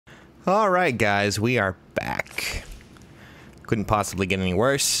Alright guys, we are back. Couldn't possibly get any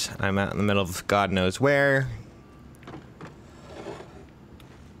worse. I'm out in the middle of God knows where.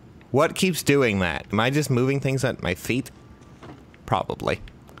 What keeps doing that? Am I just moving things at my feet? Probably.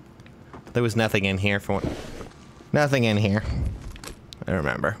 There was nothing in here for... Nothing in here. I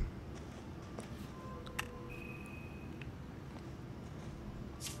remember.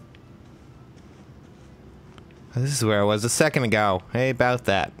 This is where I was a second ago. Hey, about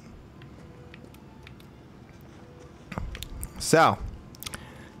that. So,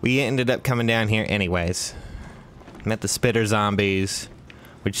 we ended up coming down here anyways. Met the spitter zombies,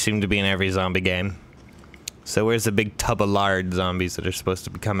 which seem to be in every zombie game. So where's the big tub of lard zombies that are supposed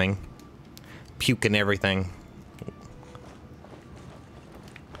to be coming? Puking everything.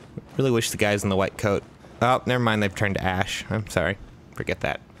 Really wish the guys in the white coat... Oh, never mind, they've turned to ash. I'm sorry. Forget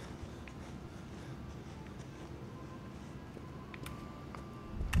that.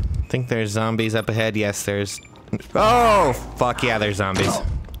 Think there's zombies up ahead? Yes, there's... Oh! Fuck yeah, there's zombies.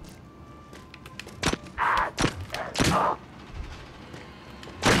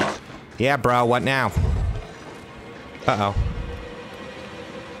 Yeah, bro, what now? Uh-oh.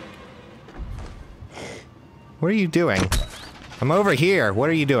 What are you doing? I'm over here. What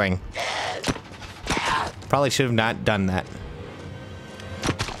are you doing? Probably should have not done that.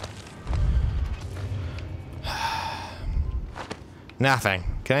 Nothing.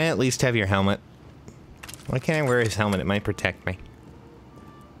 Can I at least have your helmet? Why can't I wear his helmet? It might protect me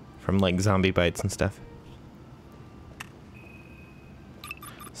from, like, zombie bites and stuff.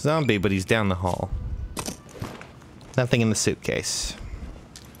 Zombie, but he's down the hall. Nothing in the suitcase.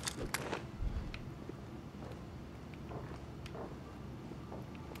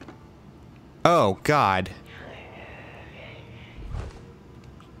 Oh, God.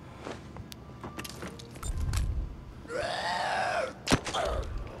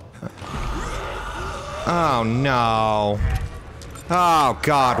 Oh, no. Oh,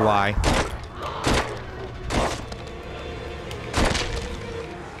 God, why?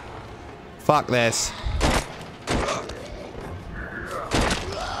 Fuck this.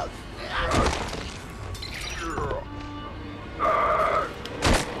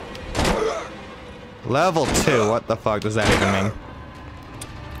 Level 2, what the fuck does that even mean?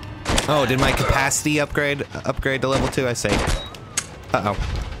 Oh, did my capacity upgrade to level 2? I see. Uh-oh.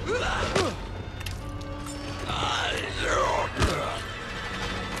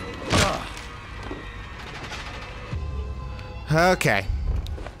 Okay.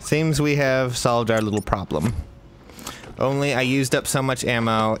 Seems we have solved our little problem. Only I used up so much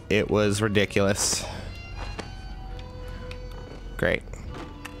ammo, it was ridiculous. Great.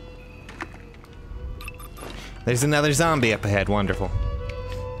 There's another zombie up ahead, wonderful.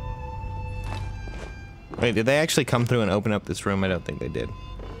 Wait, did they actually come through and open up this room? I don't think they did.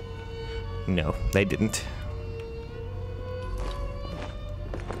 No, they didn't.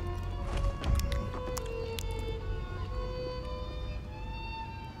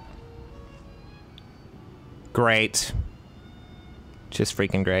 Great. Just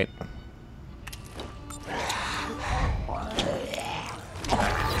freaking great.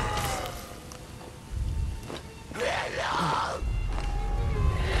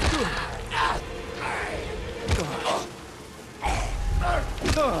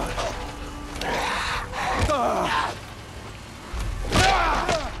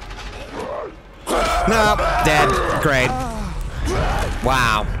 Nope, dead. Great.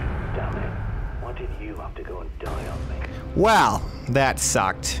 Wow. Well, that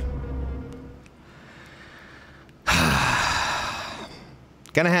sucked. Gonna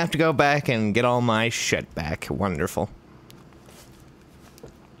have to go back and get all my shit back. Wonderful.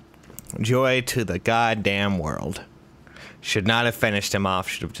 Joy to the goddamn world. Should not have finished him off.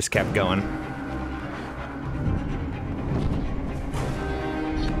 Should have just kept going.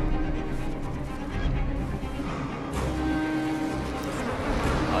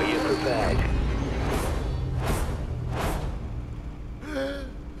 Are you prepared?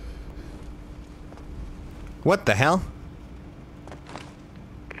 What the hell?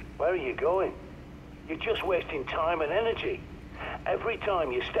 Where are you going? You're just wasting time and energy. Every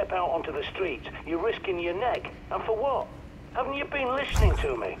time you step out onto the streets, you're risking your neck. And for what? Haven't you been listening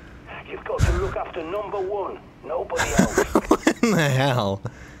to me? You've got to look after number one, nobody else. What in the hell?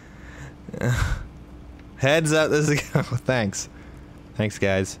 Heads up, this is... Oh, thanks. Thanks,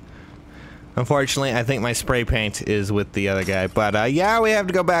 guys. Unfortunately, I think my spray paint is with the other guy. But, yeah, we have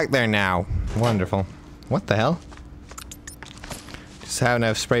to go back there now. Wonderful. What the hell? Just have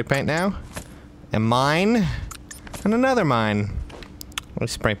enough spray paint now. And mine. And another mine. What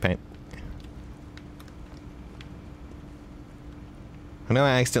is spray paint? I know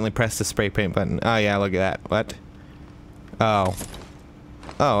I accidentally pressed the spray paint button. Oh yeah, look at that. What? Oh.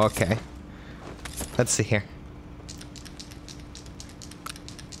 Oh, okay. Let's see here.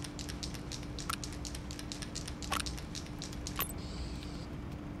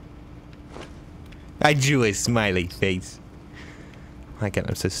 I drew a smiley face. My God,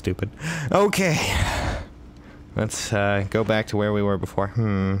 I'm so stupid. Okay. Let's go back to where we were before.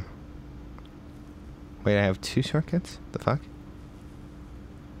 Wait, I have 2 shortcuts? The fuck?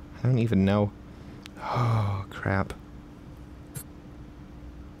 I don't even know. Oh, crap.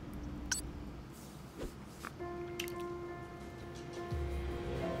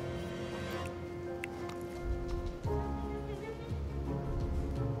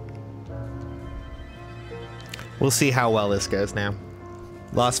 We'll see how well this goes now.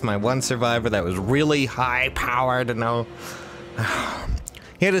 Lost my one survivor that was really high powered and no.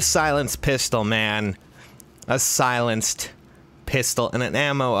 He had a silenced pistol, man. A silenced pistol and an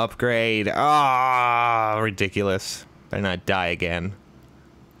ammo upgrade. Ah, ridiculous. Better not die again.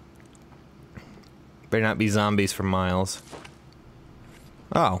 Better not be zombies for miles.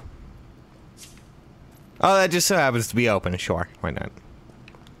 Oh. Oh, that just so happens to be open. Sure, why not?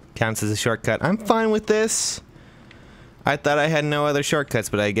 Counts as a shortcut. I'm fine with this. I thought I had no other shortcuts,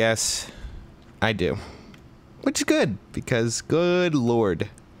 but I guess I do. Which is good, because good lord.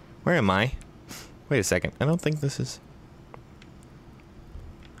 Where am I? Wait a second. I don't think this is...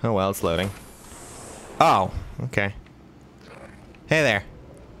 Oh well, it's loading. Oh, okay. Hey there.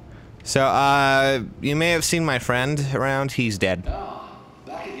 So, you may have seen my friend around. He's dead. Ah,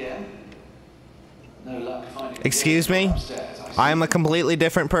 back again. No luck finding. Excuse me? I'm a completely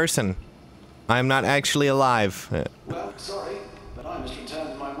different person. I'm not actually alive. Well, sorry, but I must return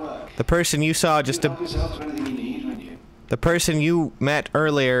to my work. The person you saw just Help yourself to anything you need, won't you? The person you met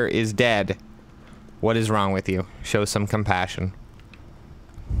earlier is dead. What is wrong with you? Show some compassion.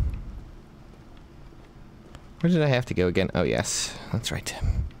 Where did I have to go again? Oh, yes. That's right.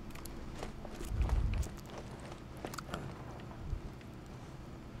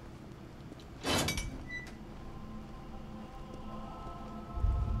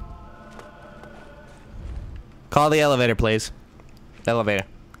 Call the elevator, please. Elevator.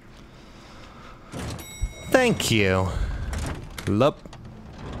 Thank you. Lup.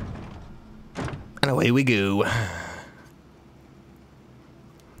 And away we go.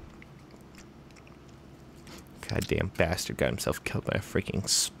 Goddamn bastard got himself killed by a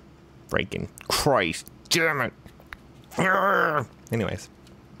freaking Christ. Damn it. Arrgh. Anyways.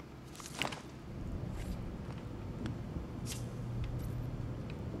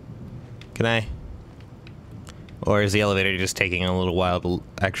 Can I? Or is the elevator just taking a little while to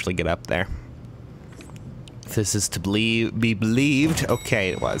actually get up there? If this is to be believed...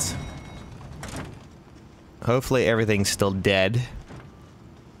 Okay, it was. Hopefully everything's still dead.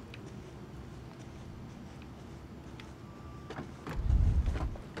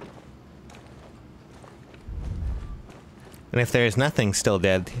 And if there's nothing still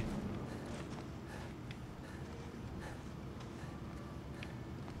dead...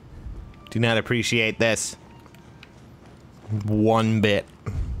 Do not appreciate this. One bit.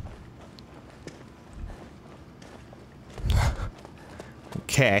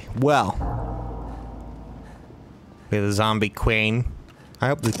 Okay, well. We have the zombie queen. I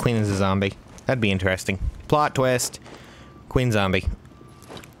hope the queen is a zombie. That'd be interesting. Plot twist. Queen zombie.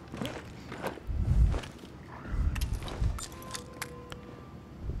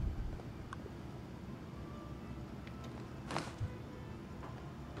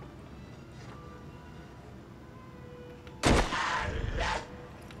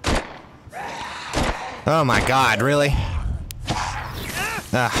 Oh my god, really?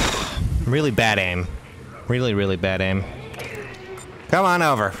 Really bad aim. Really, really bad aim. Come on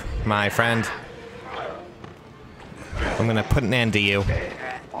over, my friend. I'm gonna put an end to you.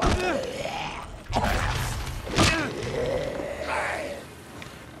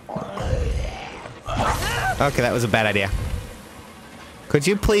 Okay, that was a bad idea. Could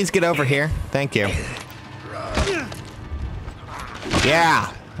you please get over here? Thank you.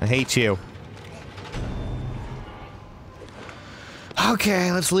 Yeah, I hate you.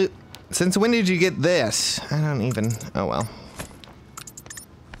 Okay, let's loot. Since when did you get this? I don't even... Oh, well.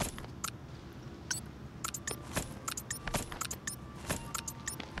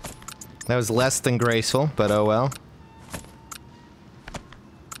 That was less than graceful, but oh well.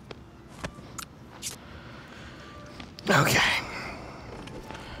 Okay.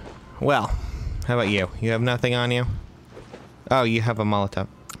 Well, how about you? You have nothing on you? Oh, you have a Molotov.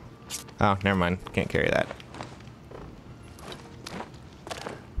 Oh, never mind. Can't carry that.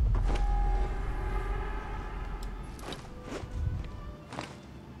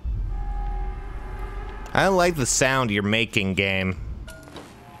 I like the sound you're making, game.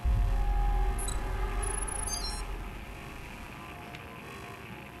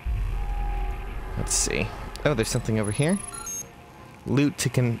 Let's see. Oh, there's something over here. Loot to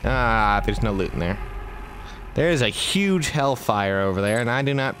there's no loot in there. There is a huge hellfire over there, and I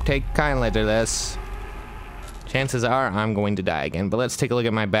do not take kindly to this. Chances are I'm going to die again, but let's take a look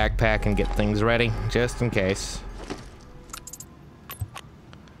at my backpack and get things ready, just in case.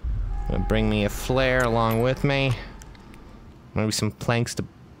 Gonna bring me a flare along with me. Maybe some planks to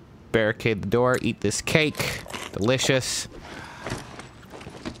barricade the door. Eat this cake. Delicious.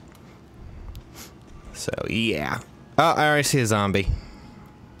 So, yeah. Oh, I already see a zombie.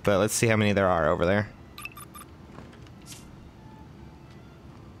 But let's see how many there are over there.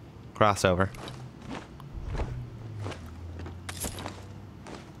 Crossover.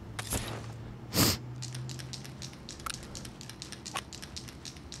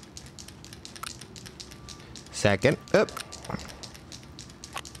 Second. Up.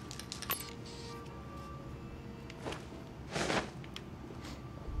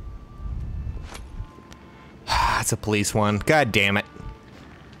 That's a police one. God damn it.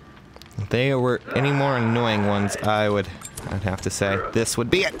 If they were any more annoying ones, I'd have to say this would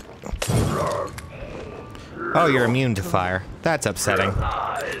be it. Oh, you're immune to fire. That's upsetting.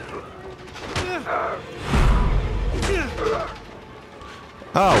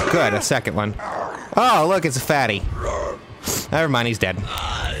 Oh, good. A second one. Oh, look, it's a fatty. Never mind, he's dead.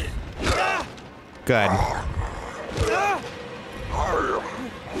 Good.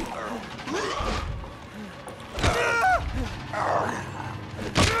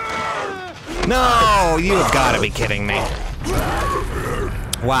 No, you have got to be kidding me.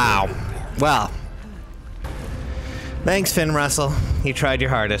 Wow. Well. Thanks, Finn Russell. You tried your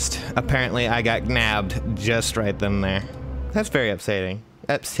hardest. Apparently, I got nabbed just right then and there. That's very upsetting.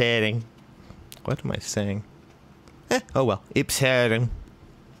 Upsetting. What am I saying? Oh well. Upsetting.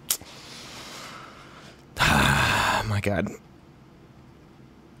 My God.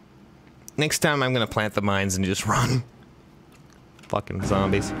 Next time I'm gonna plant the mines and just run. Fucking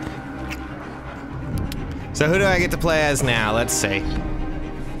zombies. So who do I get to play as now? Let's see.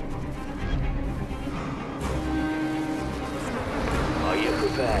 Are you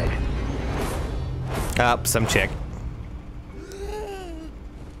prepared? Up, some chick.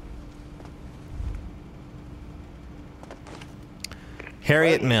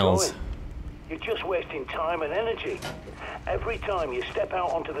 Harriet Mills. You're just wasting time and energy. Every time you step out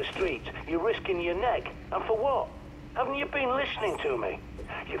onto the streets, you're risking your neck. And for what? Haven't you been listening to me?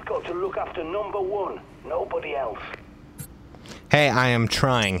 You've got to look after number one, nobody else. Hey, I am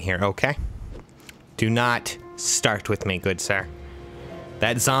trying here, okay? Do not start with me, good sir.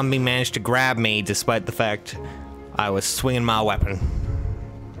 That zombie managed to grab me despite the fact I was swinging my weapon.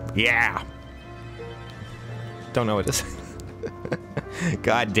 Yeah. Don't know what to say.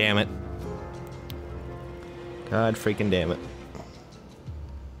 God damn it. God freaking damn it.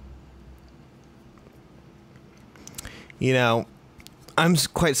 You know, I'm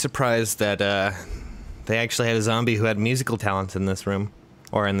quite surprised that they actually had a zombie who had musical talent in this room,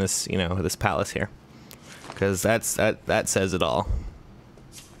 or in this, you know, this palace here, because that says it all.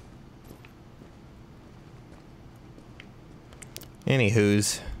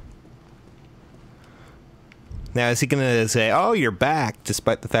 Anywho's. Now, is he gonna say, "Oh, you're back,"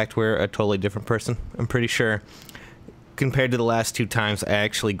 despite the fact we're a totally different person? I'm pretty sure, compared to the last two times, I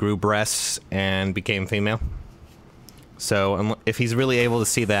actually grew breasts and became female. So, if he's really able to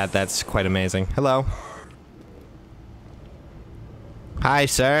see that, that's quite amazing. Hello. Hi,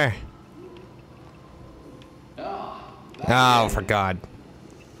 sir. Oh, for God.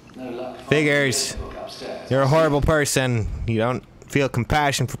 Figures. You're a horrible person. You don't feel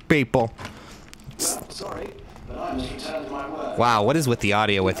compassion for people. Wow, what is with the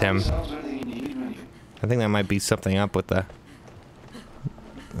audio with him? I think that might be something up with the...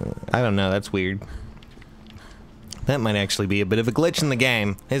 I don't know, that's weird. That might actually be a bit of a glitch in the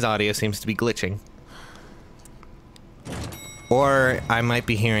game. His audio seems to be glitching. Or I might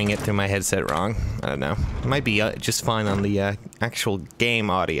be hearing it through my headset wrong. I don't know. It might be just fine on the actual game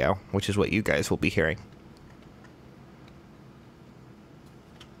audio, which is what you guys will be hearing.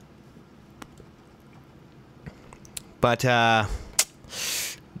 But,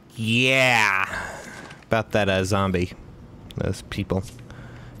 yeah. About that zombie. Those people.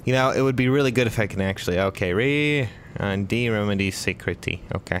 You know, it would be really good if I can actually... Okay, remedy security.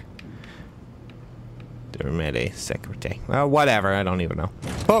 Okay. Remedy security. Well, whatever, I don't even know.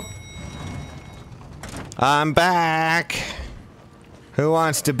 Oh! I'm back! Who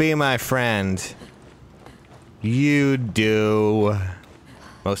wants to be my friend? You do.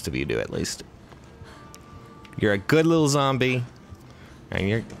 Most of you do, at least. You're a good little zombie. And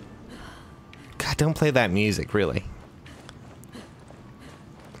you're... God, don't play that music, really.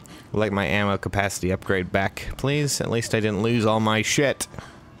 I'd like my ammo capacity upgrade back, please. At least I didn't lose all my shit.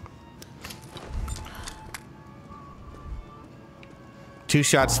 Two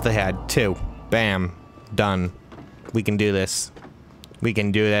shots to the head. Two. Bam. Done. We can do this. We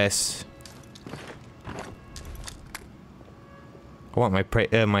can do this. I want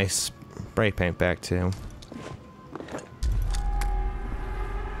my spray paint back too.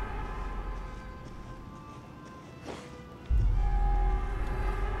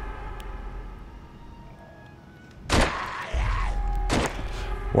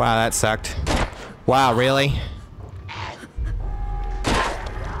 Wow, that sucked. Wow, really?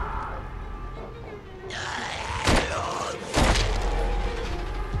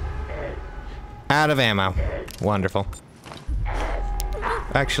 Out of ammo. Wonderful.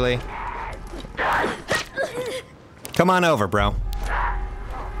 Actually, come on over, bro.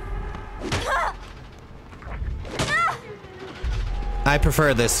 I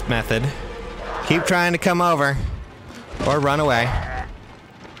prefer this method. Keep trying to come over. Or run away.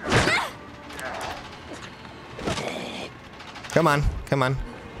 Come on, come on.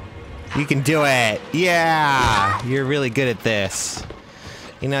 You can do it. Yeah, you're really good at this.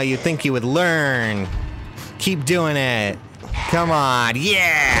 You know, you'd think you would learn. Keep doing it. Come on,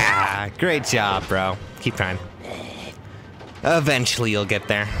 yeah! Great job, bro. Keep trying. Eventually you'll get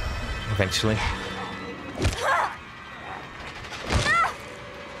there. Eventually.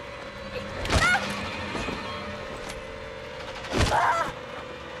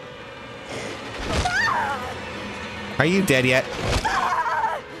 Are you dead yet?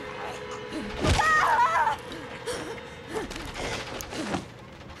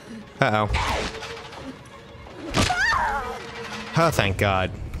 Uh-oh. Oh, thank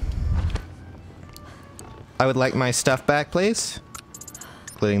God. I would like my stuff back, please.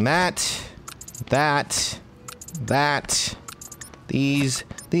 Including that, these,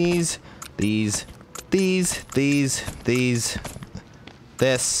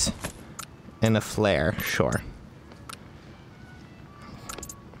 this, and a flare, sure.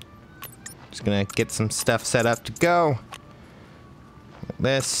 Just gonna get some stuff set up to go.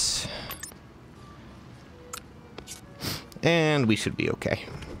 This. And we should be okay.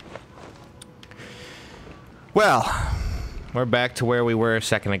 Well, we're back to where we were a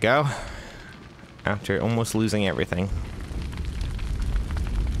second ago. After almost losing everything.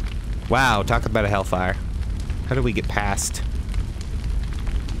 Wow, talk about a hellfire. How did we get past?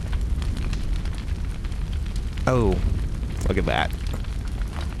 Oh, look at that.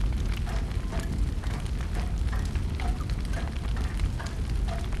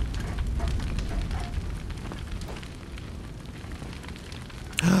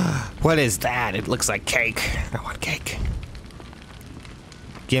 What is that? It looks like cake. I want cake.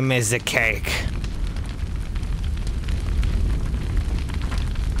 Give me the cake.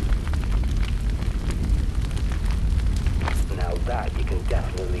 Now that you can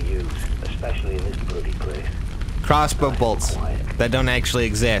definitely use, especially in this bloody place. Crossbow bolts that don't actually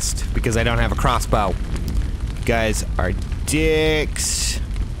exist because I don't have a crossbow. You guys are dicks.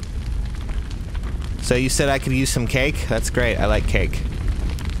 So you said I could use some cake? That's great. I like cake.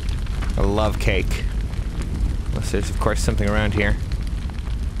 I love cake. Unless there's, of course, something around here.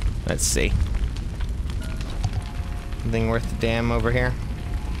 Let's see. Anything worth a damn over here?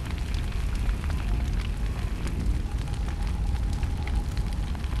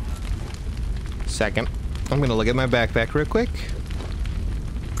 Second. I'm gonna look at my backpack real quick.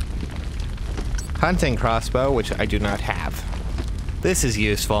 Hunting crossbow, which I do not have. This is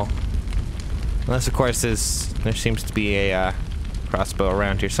useful. Unless, of course, there seems to be a crossbow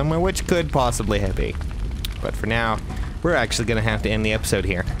around here somewhere, which could possibly be. But for now, we're actually going to have to end the episode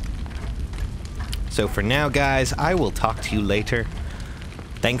here. So for now, guys, I will talk to you later.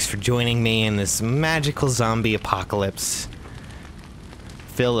 Thanks for joining me in this magical zombie apocalypse.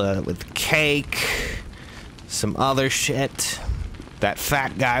 Filled with cake, some other shit, that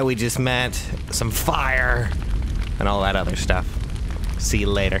fat guy we just met, some fire, and all that other stuff. See you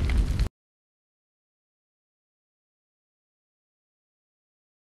later.